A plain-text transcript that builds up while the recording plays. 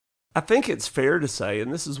I think it's fair to say,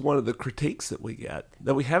 and this is one of the critiques that we get,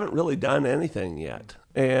 that we haven't really done anything yet.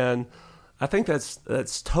 And I think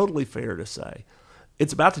that's totally fair to say.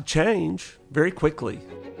 It's about to change very quickly.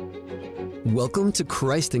 Welcome to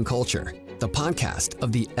Christ and Culture, the podcast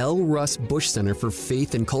of the L. Russ Bush Center for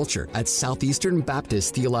Faith and Culture at Southeastern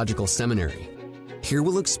Baptist Theological Seminary. Here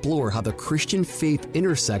we'll explore how the Christian faith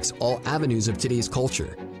intersects all avenues of today's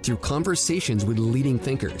culture through conversations with leading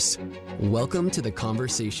thinkers. Welcome to The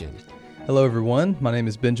Conversation. Hello, everyone. My name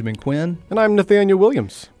is Benjamin Quinn. And I'm Nathaniel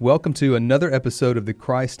Williams. Welcome to another episode of the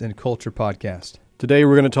Christ and Culture podcast. Today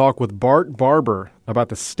we're going to talk with Bart Barber about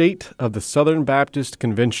the state of the Southern Baptist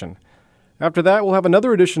Convention. After that, we'll have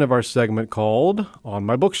another edition of our segment called On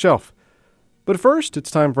My Bookshelf. But first,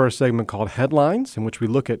 it's time for our segment called Headlines, in which we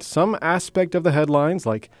look at some aspect of the headlines,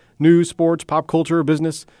 like news, sports, pop culture, or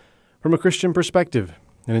business, from a Christian perspective.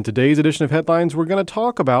 And in today's edition of Headlines, we're going to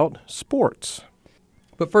talk about sports.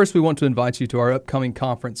 But first, we want to invite you to our upcoming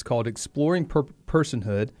conference called Exploring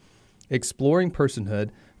Personhood,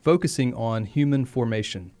 focusing on human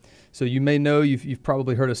formation. So you may know, you've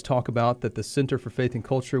probably heard us talk about that the Center for Faith and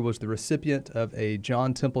Culture was the recipient of a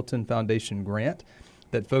John Templeton Foundation grant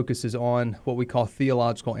that focuses on what we call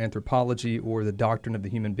theological anthropology, or the doctrine of the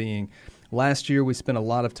human being. Last year, we spent a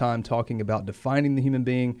lot of time talking about defining the human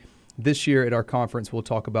being. This year at our conference, we'll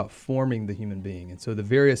talk about forming the human being. And so the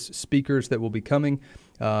various speakers that will be coming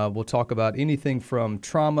will talk about anything from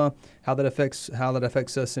trauma, how that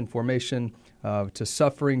affects us in formation, to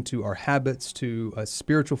suffering, to our habits, to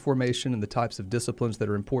spiritual formation and the types of disciplines that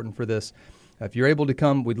are important for this. If you're able to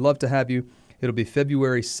come, we'd love to have you. It'll be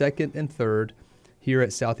February 2nd and 3rd here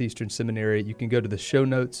at Southeastern Seminary. You can go to the show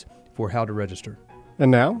notes for how to register.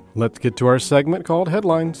 And now, let's get to our segment called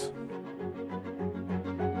Headlines.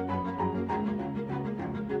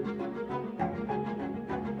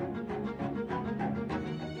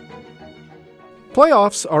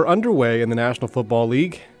 Playoffs are underway in the National Football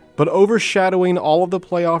League, but overshadowing all of the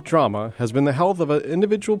playoff drama has been the health of an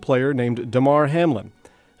individual player named Damar Hamlin.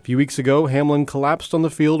 A few weeks ago, Hamlin collapsed on the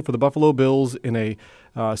field for the Buffalo Bills in a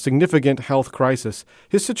significant health crisis.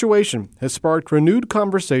 His situation has sparked renewed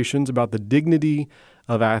conversations about the dignity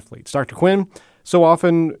of athletes. Dr. Quinn, so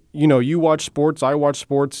often, you watch sports, I watch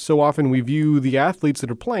sports, so often we view the athletes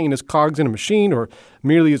that are playing as cogs in a machine or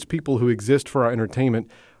merely as people who exist for our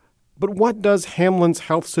entertainment. But what does Hamlin's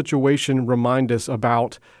health situation remind us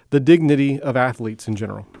about the dignity of athletes in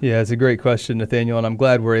general? Yeah, it's a great question, Nathaniel, and I'm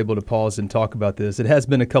glad we're able to pause and talk about this. It has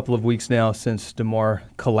been a couple of weeks now since Damar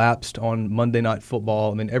collapsed on Monday Night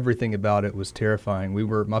Football. I mean, everything about it was terrifying.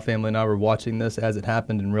 My family and I were watching this as it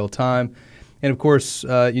happened in real time. And of course,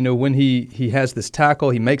 when he has this tackle,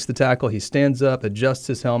 he makes the tackle, he stands up, adjusts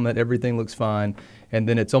his helmet, everything looks fine, and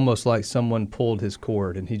then it's almost like someone pulled his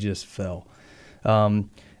cord and he just fell.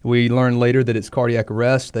 We learned later that it's cardiac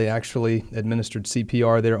arrest. They actually administered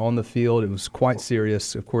CPR there on the field. It was quite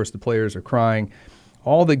serious. Of course, the players are crying.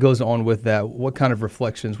 All that goes on with that, what kind of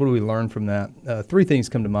reflections, what do we learn from that? Three things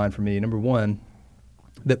come to mind for me. Number one,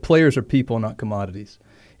 that players are people, not commodities.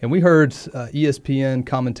 And we heard ESPN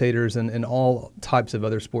commentators and all types of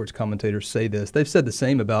other sports commentators say this. They've said the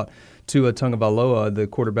same about Tua Tagovailoa, the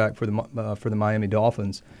quarterback for the Miami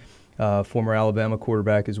Dolphins, former Alabama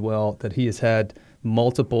quarterback as well, that he has had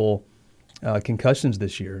multiple concussions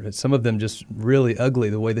this year. Some of them just really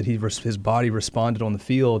ugly, the way that his body responded on the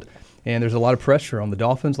field. And there's a lot of pressure on the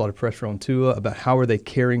Dolphins, a lot of pressure on Tua about how are they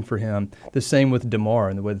caring for him. The same with Damar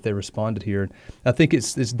and the way that they responded here. I think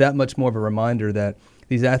it's that much more of a reminder that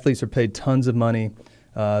these athletes are paid tons of money.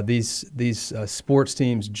 These sports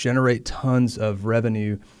teams generate tons of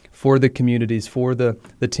revenue for the communities, for the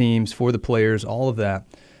teams, for the players, all of that.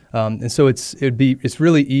 And so it's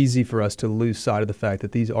really easy for us to lose sight of the fact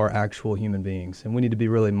that these are actual human beings, and we need to be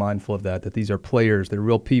really mindful of that these are players, they're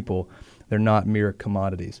real people, they're not mere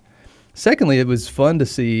commodities. Secondly, it was fun to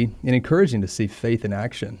see and encouraging to see faith in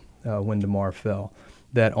action when Damar fell.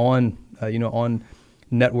 That on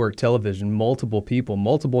network television, multiple people,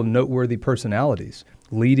 multiple noteworthy personalities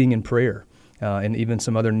leading in prayer, and even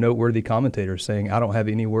some other noteworthy commentators saying, "I don't have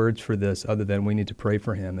any words for this other than we need to pray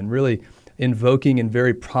for him," and really invoking in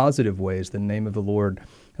very positive ways the name of the Lord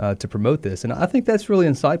to promote this. And I think that's really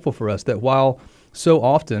insightful for us, that while so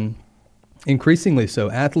often, increasingly so,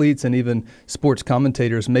 athletes and even sports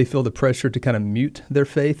commentators may feel the pressure to kind of mute their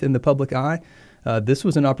faith in the public eye, this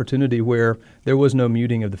was an opportunity where there was no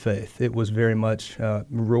muting of the faith. It was very much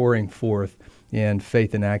roaring forth in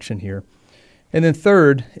faith in action here. And then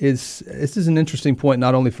third this is an interesting point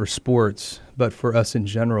not only for sports, but for us in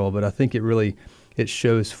general, but I think it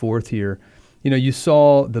shows forth here You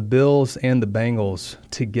saw the Bills and the Bengals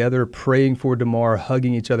together praying for DeMar,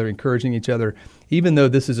 hugging each other, encouraging each other, even though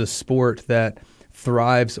this is a sport that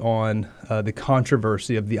thrives on the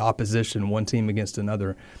controversy of the opposition, one team against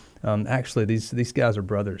another. Actually, these guys are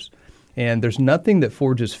brothers. And there's nothing that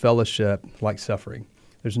forges fellowship like suffering.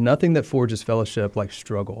 There's nothing that forges fellowship like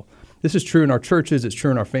struggle. This is true in our churches, it's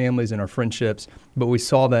true in our families and our friendships, but we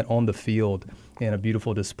saw that on the field in a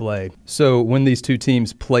beautiful display. So when these two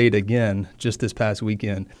teams played again just this past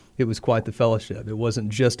weekend, it was quite the fellowship. It wasn't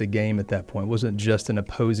just a game at that point. It wasn't just an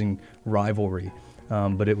opposing rivalry,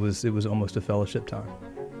 but it was almost a fellowship time.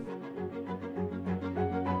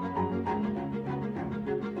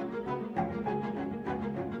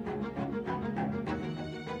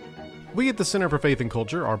 We at the Center for Faith and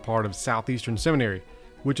Culture are part of Southeastern Seminary,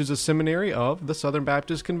 which is a seminary of the Southern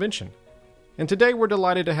Baptist Convention. And today we're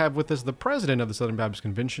delighted to have with us the president of the Southern Baptist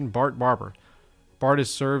Convention, Bart Barber. Bart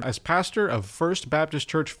has served as pastor of First Baptist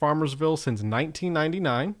Church Farmersville since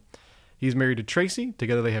 1999. He's married to Tracy.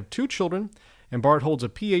 Together they have 2 children. And Bart holds a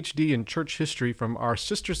Ph.D. in church history from our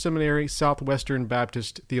sister seminary, Southwestern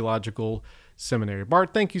Baptist Theological Seminary.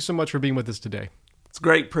 Bart, thank you so much for being with us today. It's a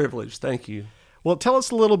great privilege. Thank you. Well, tell us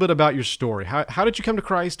a little bit about your story. How did you come to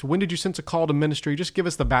Christ? When did you sense a call to ministry? Just give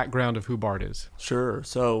us the background of who Bart is. Sure.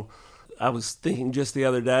 So I was thinking just the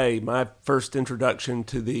other day, my first introduction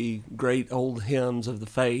to the great old hymns of the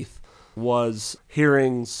faith was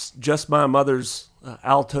hearing just my mother's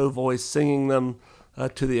alto voice singing them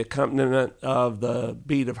to the accompaniment of the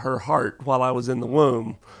beat of her heart while I was in the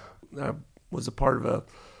womb. I was a part of a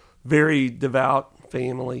very devout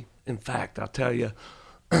family. In fact, I'll tell you,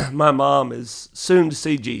 my mom is soon to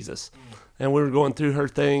see Jesus, and we were going through her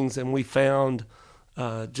things, and we found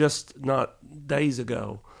just not days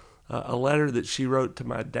ago a letter that she wrote to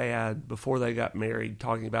my dad before they got married,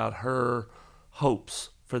 talking about her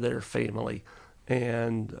hopes for their family,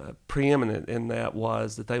 and preeminent in that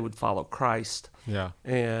was that they would follow Christ. Yeah.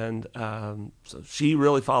 And so she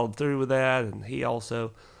really followed through with that, and he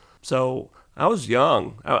also. So I was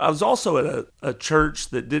young. I was also at a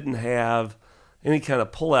church that didn't have any kind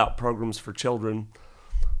of pull-out programs for children.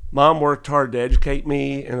 Mom worked hard to educate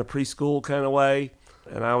me in a preschool kind of way,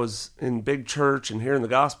 and I was in big church and hearing the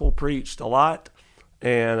gospel preached a lot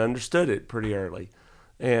and understood it pretty early.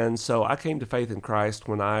 And so I came to faith in Christ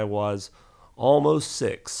when I was almost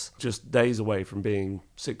 6, just days away from being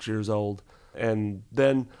 6 years old. And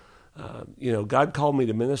then, God called me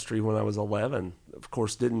to ministry when I was 11. Of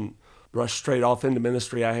course, didn't rush straight off into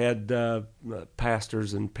ministry. I had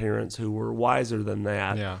pastors and parents who were wiser than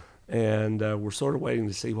that. Yeah. And we're sort of waiting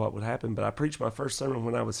to see what would happen. But I preached my first sermon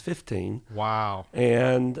when I was 15. Wow.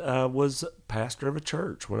 And was pastor of a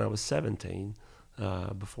church when I was 17,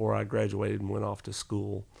 before I graduated and went off to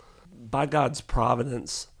school. By God's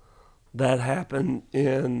providence, that happened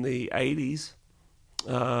in the 80s.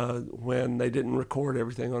 When they didn't record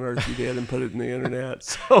everything on Earth You Did and put it in the internet.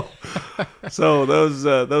 So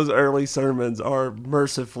those early sermons are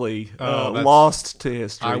mercifully lost to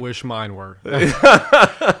history. I wish mine were.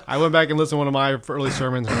 I went back and listened to one of my early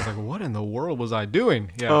sermons and I was like, what in the world was I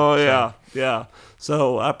doing? Yeah. Yeah.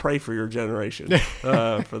 So I pray for your generation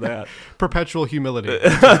for that. Perpetual humility.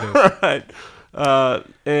 Right.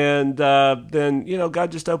 Then,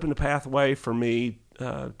 God just opened a pathway for me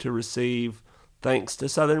to receive, thanks to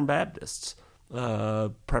Southern Baptists,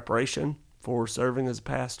 preparation for serving as a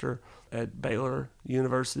pastor at Baylor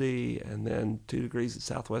University, and then 2 degrees at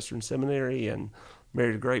Southwestern Seminary, and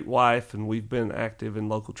married a great wife, and we've been active in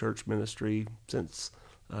local church ministry since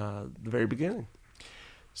the very beginning.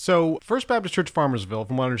 So, First Baptist Church Farmersville,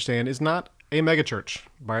 from what I understand, is not a megachurch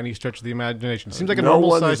by any stretch of the imagination. It seems like a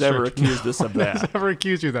normal-sized church. No one has ever accused us of that. No one has ever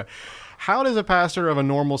accused you of that. How does a pastor of a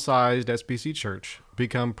normal-sized SBC church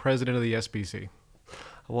become president of the SBC?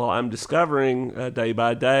 Well, I'm discovering day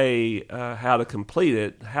by day how to complete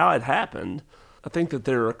it, how it happened. I think that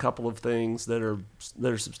there are a couple of things that are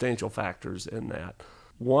substantial factors in that.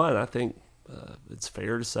 One, I think it's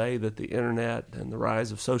fair to say that the internet and the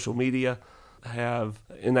rise of social media have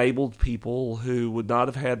enabled people who would not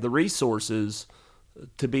have had the resources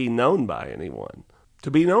to be known by anyone,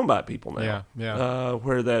 to be known by people now. Yeah.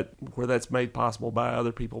 Where that's made possible by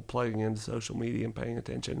other people plugging into social media and paying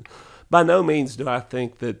attention. By no means do I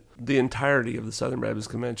think that the entirety of the Southern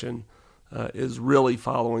Baptist Convention is really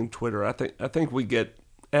following Twitter. I think we get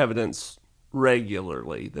evidence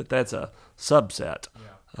regularly that that's a subset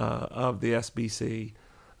of the SBC.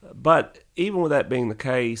 But even with that being the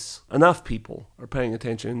case, enough people are paying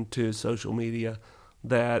attention to social media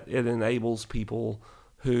that it enables people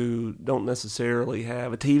who don't necessarily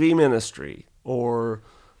have a TV ministry or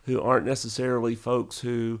who aren't necessarily folks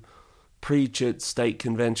who preach at state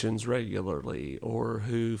conventions regularly or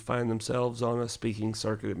who find themselves on a speaking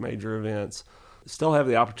circuit at major events still have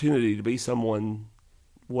the opportunity to be someone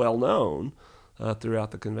well known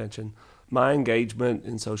throughout the convention. My engagement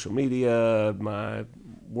in social media, my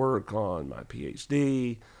work on my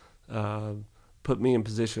PhD, put me in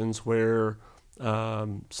positions where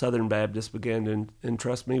Southern Baptists began to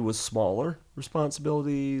entrust me with smaller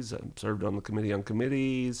responsibilities. I served on the committee on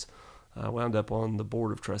committees. I wound up on the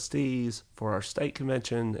board of trustees for our state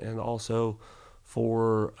convention and also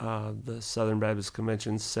for the Southern Baptist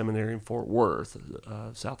Convention Seminary in Fort Worth,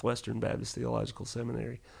 Southwestern Baptist Theological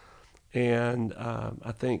Seminary. And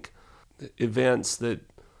I think events that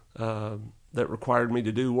required me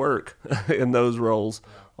to do work in those roles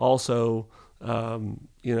also,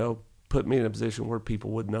 put me in a position where people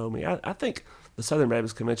would know me. I think the Southern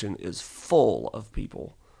Baptist Convention is full of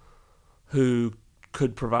people who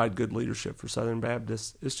could provide good leadership for Southern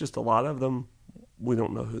Baptists. It's just a lot of them, we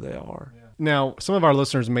don't know who they are. Yeah. Now, some of our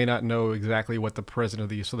listeners may not know exactly what the president of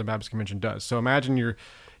the Southern Baptist Convention does. So imagine you're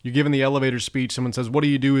giving the elevator speech. Someone says, what do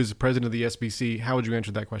you do as president of the SBC? How would you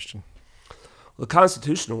answer that question? The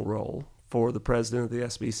constitutional role for the president of the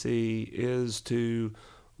SBC is to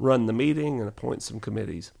run the meeting and appoint some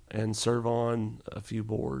committees and serve on a few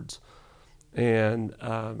boards. And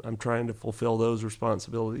I'm trying to fulfill those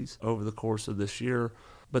responsibilities over the course of this year.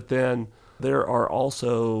 But then there are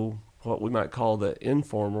also what we might call the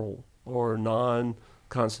informal or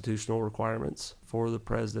non-constitutional requirements for the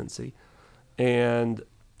presidency. And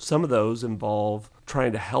some of those involve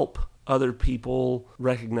trying to help other people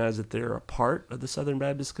recognize that they're a part of the Southern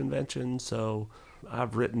Baptist Convention. So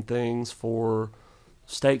I've written things for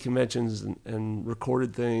state conventions and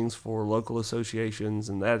recorded things for local associations,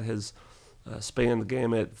 and that has spanned the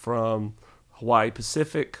gamut from Hawaii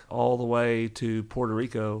Pacific all the way to Puerto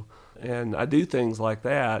Rico. And I do things like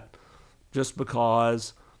that just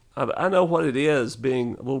because I know what it is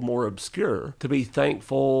being a little more obscure, to be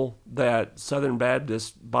thankful that Southern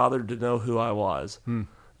Baptists bothered to know who I was.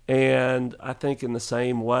 And I think in the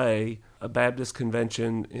same way, a Baptist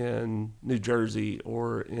convention in New Jersey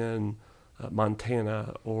or in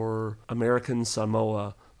Montana or American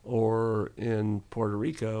Samoa or in Puerto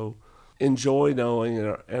Rico enjoy knowing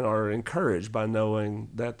and are encouraged by knowing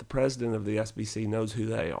that the president of the SBC knows who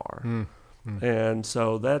they are. And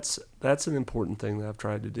so that's an important thing that I've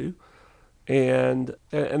tried to do. And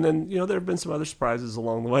then, there have been some other surprises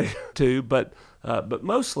along the way too, but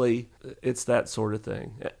mostly it's that sort of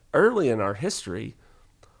thing. Early in our history,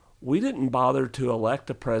 we didn't bother to elect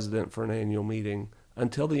a president for an annual meeting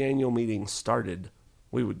until the annual meeting started.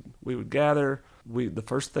 We would gather. The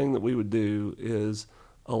first thing that we would do is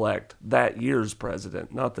elect that year's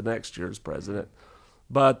president, not the next year's president.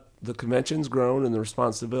 But the convention's grown and the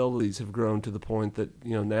responsibilities have grown to the point that,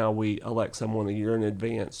 now we elect someone a year in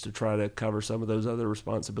advance to try to cover some of those other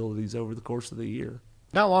responsibilities over the course of the year.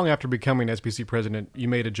 Not long after becoming SBC president, you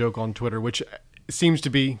made a joke on Twitter, which seems to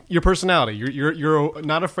be your personality. You're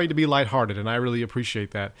not afraid to be lighthearted, and I really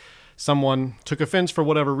appreciate that. Someone took offense for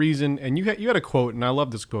whatever reason, and you had a quote, and I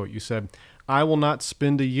love this quote. You said, "I will not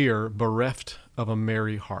spend a year bereft of a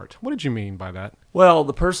merry heart." What did you mean by that? Well,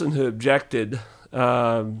 the person who objected,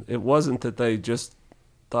 it wasn't that they just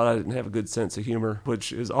thought I didn't have a good sense of humor,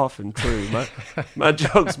 which is often true. My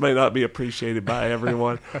jokes may not be appreciated by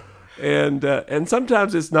everyone, and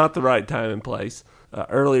sometimes it's not the right time and place.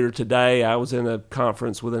 Earlier today, I was in a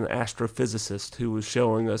conference with an astrophysicist who was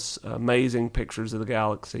showing us amazing pictures of the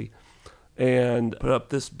galaxy, and put up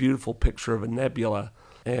this beautiful picture of a nebula.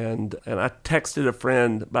 And I texted a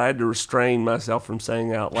friend, but I had to restrain myself from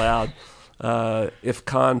saying out loud, if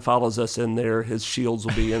Khan follows us in there, his shields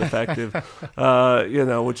will be ineffective,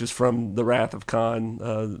 which is from The Wrath of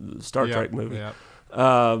Khan, Star Trek movie.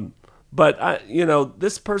 Yeah. But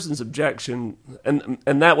this person's objection,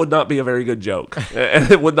 and that would not be a very good joke, and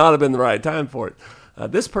it would not have been the right time for it.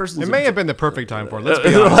 This person's. It may have been the perfect time for it. Let's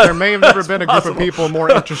be honest. There may have never been a group of people more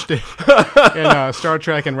interested in Star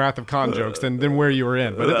Trek and Wrath of Khan jokes than where you were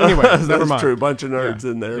in. But anyway, never mind. That's true. A bunch of nerds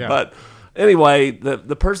in there. Yeah. But anyway,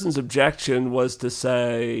 the person's objection was to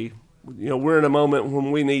say, we're in a moment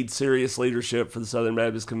when we need serious leadership for the Southern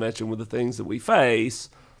Baptist Convention with the things that we face.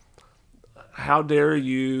 How dare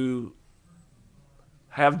you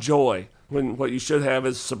have joy when what you should have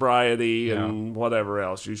is sobriety and whatever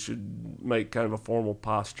else. You should make kind of a formal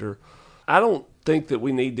posture. I don't think that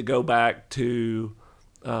we need to go back to,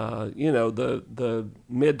 the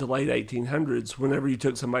mid to late 1800s. Whenever you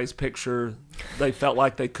took somebody's picture, they felt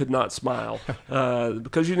like they could not smile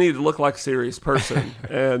because you needed to look like a serious person.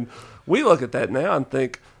 And we look at that now and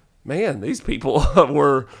think, man, these people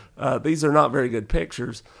these are not very good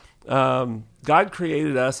pictures. God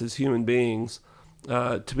created us as human beings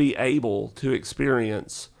to be able to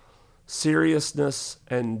experience seriousness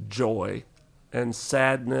and joy and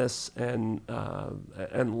sadness and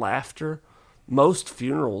laughter. Most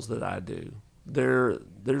funerals that I do,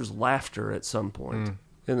 there's laughter at some point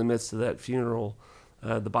in the midst of that funeral.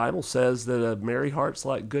 The Bible says that a merry heart's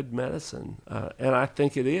like good medicine, and I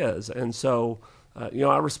think it is. And so,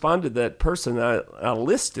 I responded to that person. I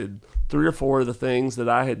listed 3 or 4 of the things that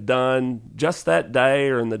I had done just that day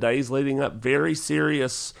or in the days leading up, very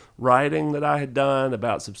serious writing that I had done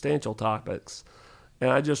about substantial topics. And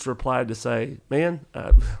I just replied to say, man,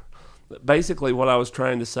 basically what I was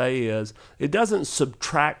trying to say is it doesn't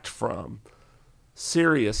subtract from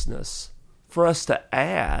seriousness for us to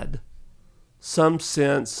add some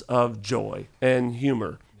sense of joy and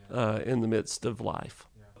humor in the midst of life.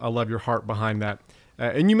 I love your heart behind that.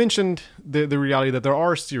 And you mentioned the reality that there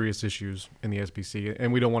are serious issues in the SBC,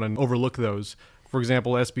 and we don't want to overlook those. For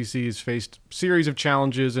example, SBC has faced a series of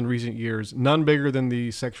challenges in recent years, none bigger than the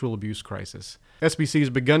sexual abuse crisis. SBC has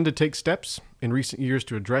begun to take steps in recent years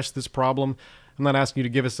to address this problem. I'm not asking you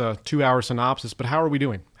to give us a 2-hour synopsis, but how are we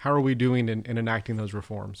doing? How are we doing in enacting those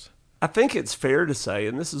reforms? I think it's fair to say,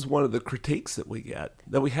 and this is one of the critiques that we get,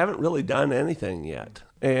 that we haven't really done anything yet.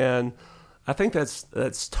 And I think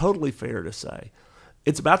that's totally fair to say.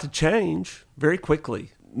 It's about to change very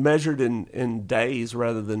quickly, measured in days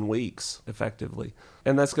rather than weeks, effectively.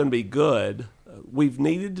 And that's going to be good. We've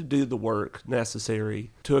needed to do the work necessary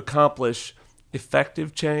to accomplish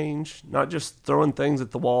effective change, not just throwing things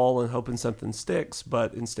at the wall and hoping something sticks,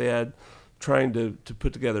 but instead trying to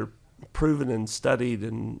put together proven and studied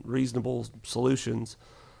and reasonable solutions.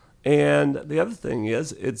 And the other thing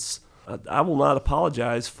is, I will not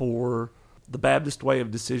apologize for the Baptist way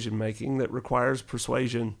of decision making that requires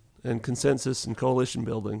persuasion and consensus and coalition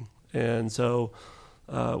building. And so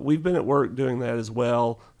we've been at work doing that as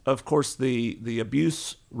well. Of course, the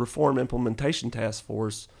Abuse Reform Implementation Task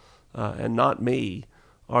Force, and not me,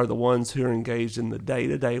 are the ones who are engaged in the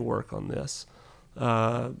day-to-day work on this.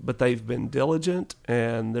 But they've been diligent,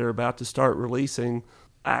 and they're about to start releasing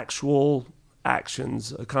actual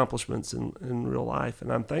actions, accomplishments in real life,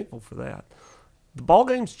 and I'm thankful for that. The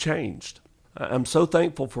ballgame's changed. I'm so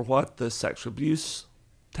thankful for what the Sexual Abuse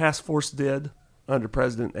Task Force did under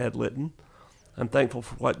President Ed Litton. I'm thankful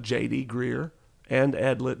for what J.D. Greer and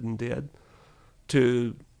Ed Litton did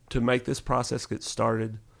to make this process get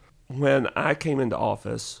started. When I came into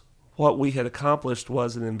office, what we had accomplished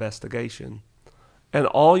was an investigation. And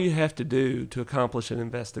all you have to do to accomplish an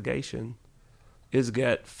investigation is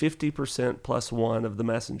get 50% plus 1 of the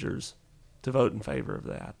messengers to vote in favor of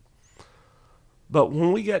that. But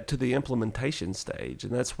when we get to the implementation stage,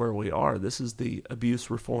 and that's where we are, this is the Abuse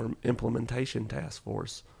Reform Implementation Task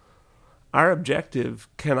Force, our objective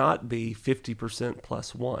cannot be 50%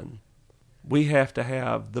 plus 1. We have to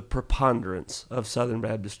have the preponderance of Southern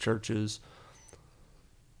Baptist churches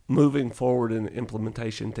moving forward in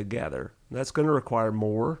implementation together. That's going to require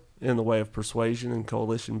more in the way of persuasion and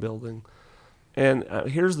coalition building. And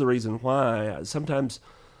here's the reason why. Sometimes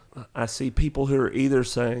I see people who are either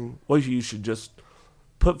saying, well, you should just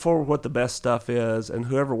put forward what the best stuff is, and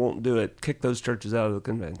whoever won't do it, kick those churches out of the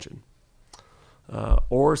convention.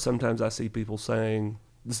 Or sometimes I see people saying,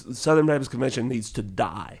 the Southern Baptist Convention needs to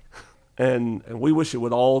die. And we wish it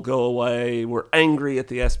would all go away. We're angry at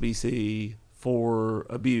the SBC for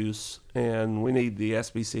abuse, and we need the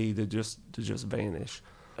SBC to just vanish.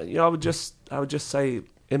 I would just say,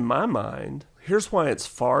 in my mind, here's why it's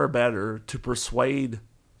far better to persuade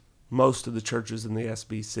most of the churches in the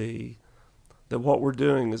SBC that what we're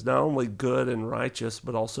doing is not only good and righteous,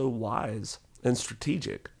 but also wise and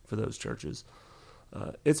strategic for those churches.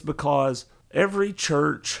 It's because every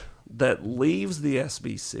church that leaves the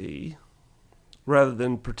SBC, rather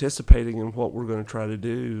than participating in what we're going to try to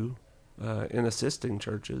do in assisting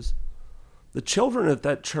churches, the children at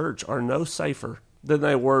that church are no safer than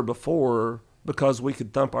they were before, because we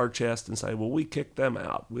could thump our chest and say, well, we kicked them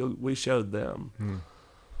out. We showed them.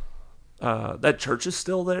 That church is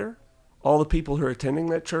still there. All the people who are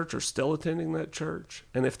attending that church are still attending that church.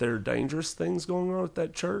 And if there are dangerous things going on at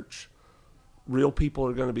that church, real people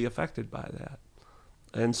are going to be affected by that.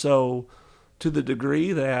 And so to the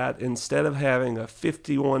degree that instead of having a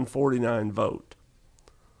 51-49 vote,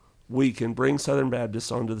 we can bring Southern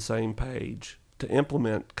Baptists onto the same page to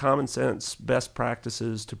implement common sense best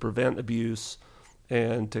practices to prevent abuse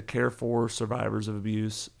and to care for survivors of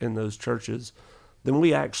abuse in those churches, then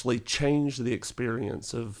we actually change the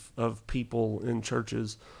experience of people in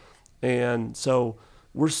churches. And so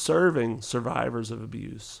we're serving survivors of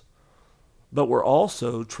abuse. but we're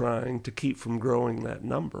also trying to keep from growing that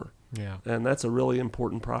number. Yeah. And that's a really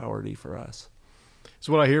important priority for us.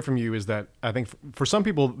 So what I hear from you is that I think for some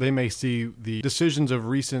people, they may see the decisions of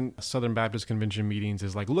recent Southern Baptist Convention meetings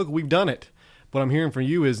as like, look, we've done it. What I'm hearing from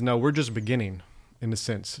you is, no, we're just beginning, in a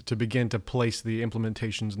sense, to begin to place the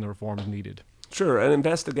implementations and the reforms needed. Sure. An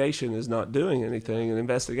investigation is not doing anything. An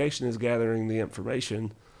investigation is gathering the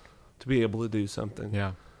information to be able to do something.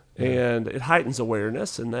 Yeah. And it heightens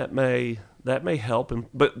awareness, and that may help.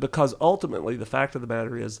 But because ultimately the fact of the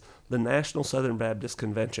matter is the National Southern Baptist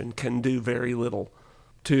Convention can do very little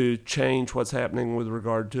to change what's happening with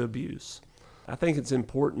regard to abuse. I think it's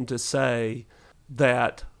important to say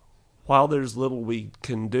that while there's little we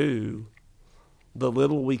can do, the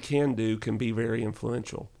little we can do can be very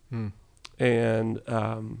influential. And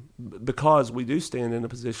because we do stand in a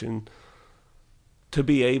position to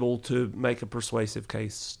be able to make a persuasive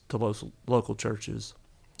case to local churches,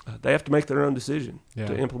 they have to make their own decision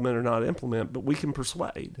to implement or not implement, but we can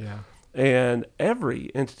persuade. Yeah. And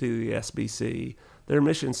every entity of the SBC, their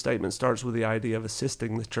mission statement starts with the idea of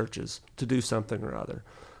assisting the churches to do something or other.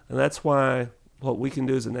 And that's why what we can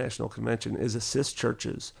do as a national convention is assist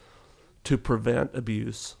churches to prevent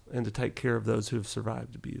abuse and to take care of those who have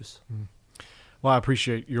survived abuse. Well, I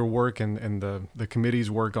appreciate your work and the committee's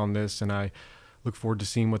work on this, and I look forward to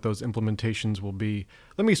seeing what those implementations will be.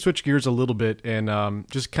 Let me switch gears a little bit and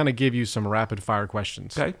just kind of give you some rapid-fire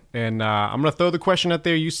questions. Okay. And I'm going to throw the question out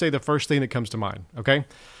there. You say the first thing that comes to mind, okay?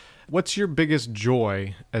 What's your biggest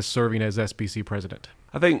joy as serving as SBC president?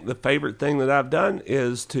 I think the favorite thing that I've done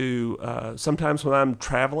is to, sometimes when I'm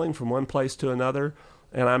traveling from one place to another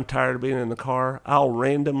and I'm tired of being in the car, I'll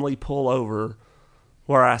randomly pull over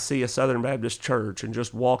where I see a Southern Baptist church and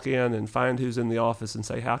just walk in and find who's in the office and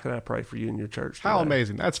say, how can I pray for you in your church today? How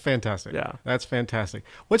amazing. That's fantastic. Yeah. That's fantastic.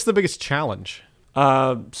 What's the biggest challenge?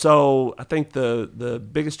 So I think the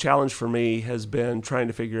biggest challenge for me has been trying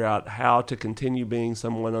to figure out how to continue being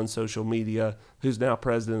someone on social media who's now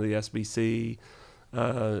president of the SBC,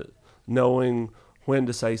 knowing when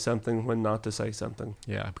to say something, when not to say something.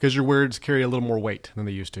 Yeah, because your words carry a little more weight than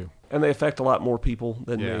they used to. And they affect a lot more people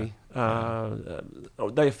than me.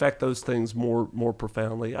 They affect those things more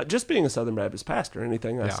profoundly. Just being a Southern Baptist pastor,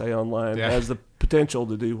 anything I say online has the potential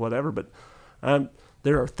to do whatever, but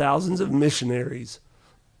there are thousands of missionaries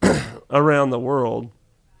around the world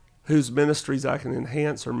whose ministries I can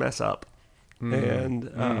enhance or mess up. And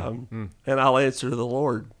I'll answer to the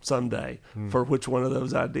Lord someday for which one of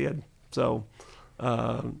those I did. So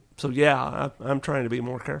I'm trying to be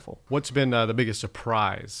more careful. What's been the biggest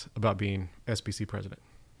surprise about being SBC president?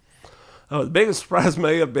 The biggest surprise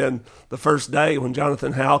may have been the first day when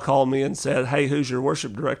Jonathan Howe called me and said, hey, who's your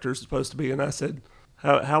worship director supposed to be? And I said,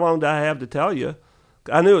 how long do I have to tell you?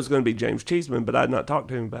 I knew it was going to be James Cheeseman, but I had not talked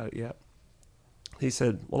to him about it yet. He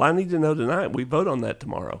said, well, I need to know tonight. We vote on that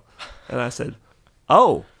tomorrow. And I said,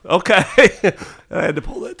 oh, okay. And I had to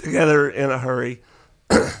pull that together in a hurry.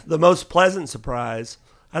 The most pleasant surprise,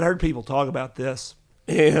 I'd heard people talk about this,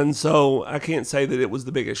 and so I can't say that it was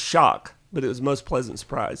the biggest shock, but it was the most pleasant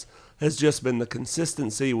surprise, has just been the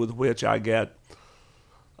consistency with which I get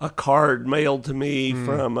a card mailed to me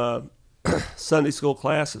from a Sunday school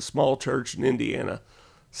class, a small church in Indiana,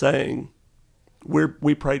 saying,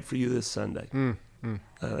 we prayed for you this Sunday.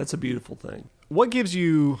 That's a beautiful thing. What gives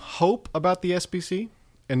you hope about the SBC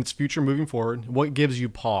and its future moving forward? What gives you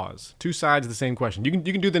pause? Two sides of the same question. You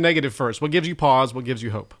can do the negative first. What gives you pause? What gives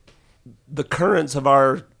you hope? The currents of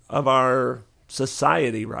our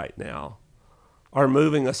society right now are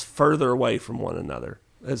moving us further away from one another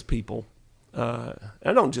as people. I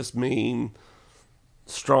don't just mean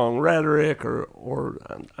strong rhetoric or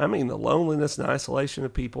I mean the loneliness and isolation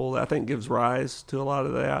of people, I think gives rise to a lot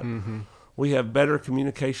of that. We have better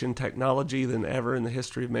communication technology than ever in the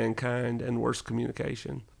history of mankind and worse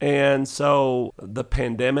communication. And so the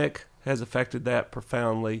pandemic has affected that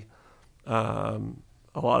profoundly. A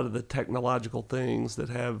lot of the technological things that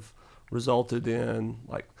have resulted in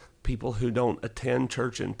like people who don't attend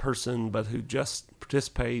church in person but who just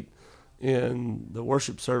participate in the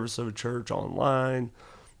worship service of a church online,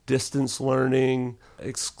 distance learning,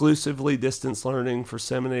 exclusively distance learning for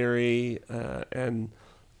seminary,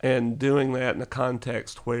 and doing that in a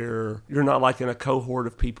context where you're not like in a cohort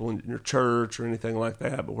of people in your church or anything like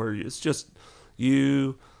that, but where it's just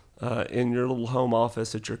you in your little home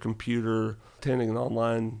office at your computer, attending an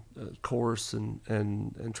online course and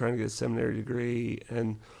trying to get a seminary degree,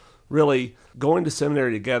 and really going to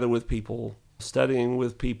seminary together with people, studying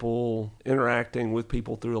with people, interacting with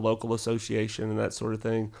people through a local association and that sort of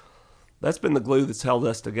thing. That's been the glue that's held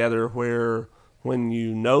us together, where when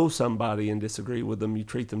you know somebody and disagree with them, you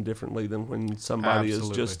treat them differently than when somebody is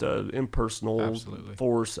just an impersonal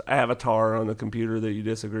force avatar on a computer that you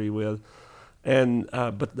disagree with. And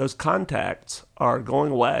but those contacts are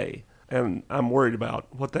going away, and I'm worried about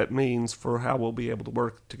what that means for how we'll be able to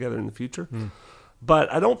work together in the future.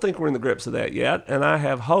 But I don't think we're in the grips of that yet, and I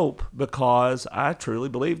have hope because I truly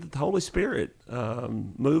believe that the Holy Spirit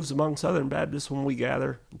moves among Southern Baptists when we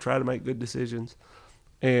gather and try to make good decisions.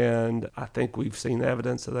 And I think we've seen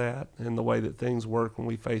evidence of that in the way that things work when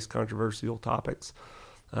we face controversial topics.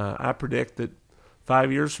 I predict that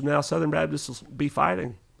 5 years from now, Southern Baptists will be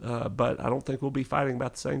fighting. But I don't think we'll be fighting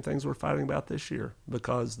about the same things we're fighting about this year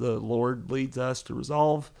because the Lord leads us to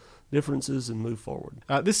resolve differences and move forward.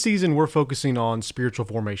 This season, we're focusing on spiritual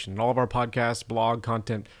formation. In all of our podcasts, blog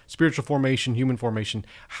content, spiritual formation, human formation.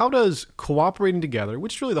 How does cooperating together,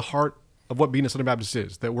 which is really the heart of what being a Southern Baptist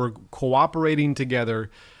is, that we're cooperating together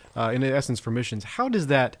in essence for missions, how does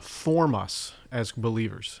that form us as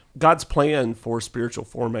believers? God's plan for spiritual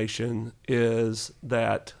formation is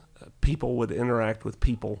that people would interact with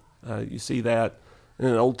people. You see that in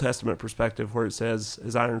an Old Testament perspective where it says,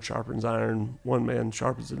 as iron sharpens iron, one man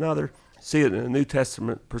sharpens another. See it in a New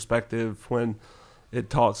Testament perspective when it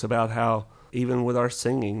talks about how even with our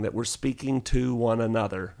singing that we're speaking to one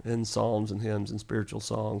another in psalms and hymns and spiritual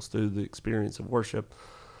songs through the experience of worship.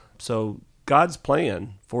 So God's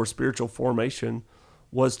plan for spiritual formation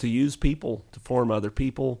was to use people to form other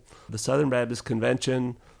people. The Southern Baptist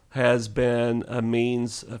Convention has been a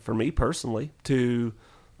means for me personally to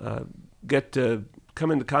get to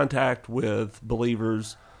come into contact with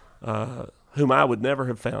believers whom I would never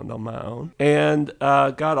have found on my own. And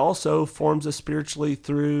God also forms us spiritually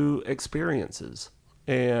through experiences.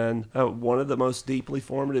 And one of the most deeply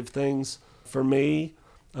formative things for me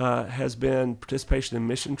has been participation in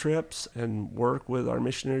mission trips and work with our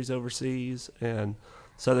missionaries overseas. And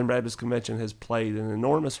Southern Baptist Convention has played an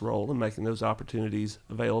enormous role in making those opportunities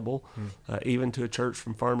available, even to a church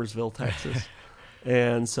from Farmersville, Texas.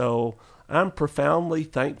 And so I'm profoundly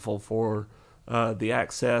thankful for the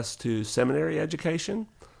access to seminary education,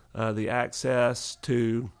 the access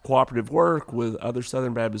to cooperative work with other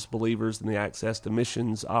Southern Baptist believers, and the access to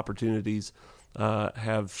missions opportunities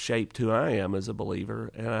have shaped who I am as a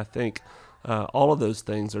believer. And I think all of those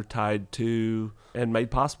things are tied to and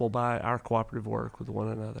made possible by our cooperative work with one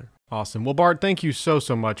another. Awesome. Well, Bart, thank you so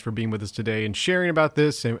much for being with us today and sharing about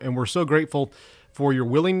this. And we're so grateful for your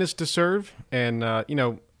willingness to serve. And,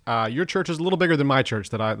 your church is a little bigger than my church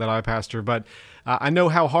that I pastor, but I know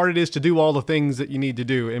how hard it is to do all the things that you need to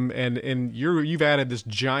do. And you've added this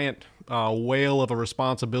giant whale of a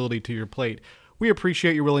responsibility to your plate. We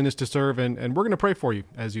appreciate your willingness to serve, and we're going to pray for you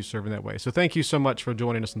as you serve in that way. So thank you so much for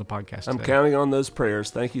joining us on the podcast today. I'm counting on those prayers.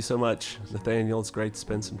 Thank you so much, Nathaniel. It's great to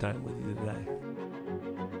spend some time with you today.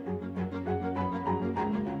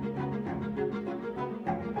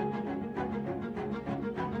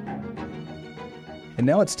 And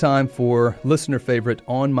now it's time for listener favorite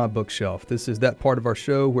On My Bookshelf. This is that part of our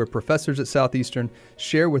show where professors at Southeastern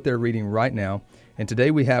share what they're reading right now. And today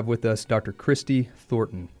we have with us Dr. Christy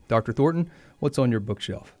Thornton. Dr. Thornton, what's on your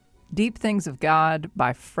bookshelf? Deep Things of God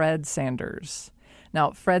by Fred Sanders.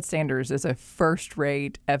 Now, Fred Sanders is a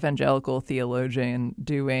first-rate evangelical theologian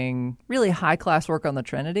doing really high-class work on the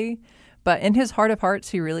Trinity, but in his heart of hearts,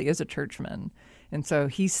 he really is a churchman. And so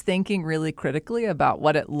he's thinking really critically about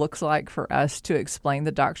what it looks like for us to explain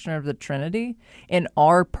the doctrine of the Trinity in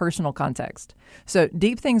our personal context. So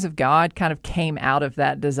Deep Things of God kind of came out of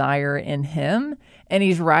that desire in him, and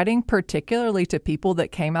he's writing particularly to people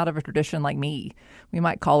that came out of a tradition like me. We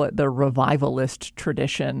might call it the revivalist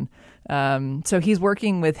tradition. So he's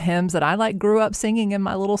working with hymns that I grew up singing in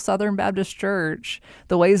my little Southern Baptist church,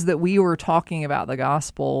 the ways that we were talking about the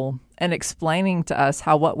gospel and explaining to us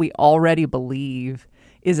how what we already believe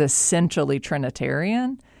is essentially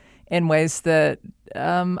Trinitarian in ways that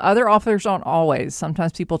other authors don't always.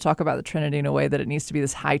 Sometimes people talk about the Trinity in a way that it needs to be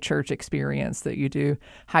this high church experience, that you do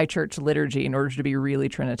high church liturgy in order to be really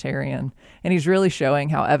Trinitarian. And he's really showing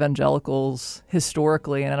how evangelicals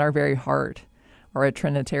historically and at our very heart are a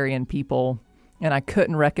Trinitarian people. And I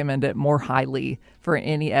couldn't recommend it more highly for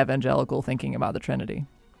any evangelical thinking about the Trinity.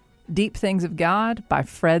 Deep Things of God by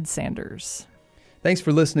Fred Sanders. Thanks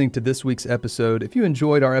for listening to this week's episode. If you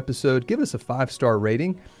enjoyed our episode, give us a 5-star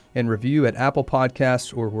rating and review at Apple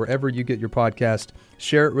Podcasts or wherever you get your podcast.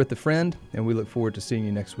 Share it with a friend, and we look forward to seeing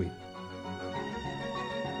you next week.